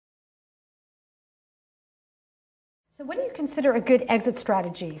So what do you consider a good exit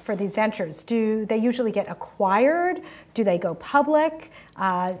strategy for these ventures? Do they usually get acquired? Do they go public?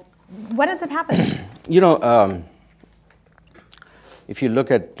 What ends up happening? You know, if you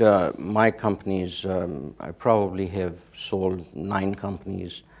look at my companies, I probably have sold 9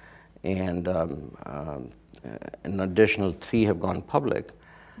 companies, and an additional 3 have gone public.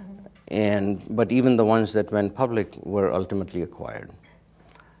 But even the ones that went public were ultimately acquired.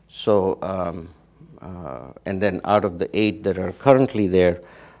 So, and then out of the 8 that are currently there,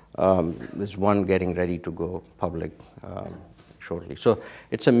 there's 1 getting ready to go public shortly. So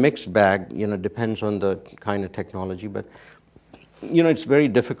it's a mixed bag, you know, depends on the kind of technology, but you know, it's very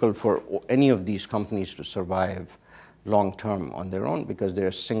difficult for any of these companies to survive long term on their own because they're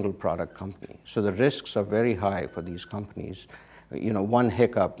a single product company. So the risks are very high for these companies. You know, one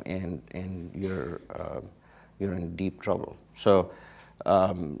hiccup and you're in deep trouble. So,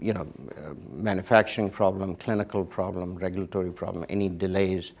 you know, manufacturing problem, clinical problem, regulatory problem, any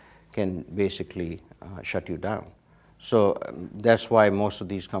delays can basically shut you down. So that's why most of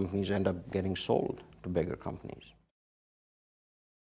these companies end up getting sold to bigger companies.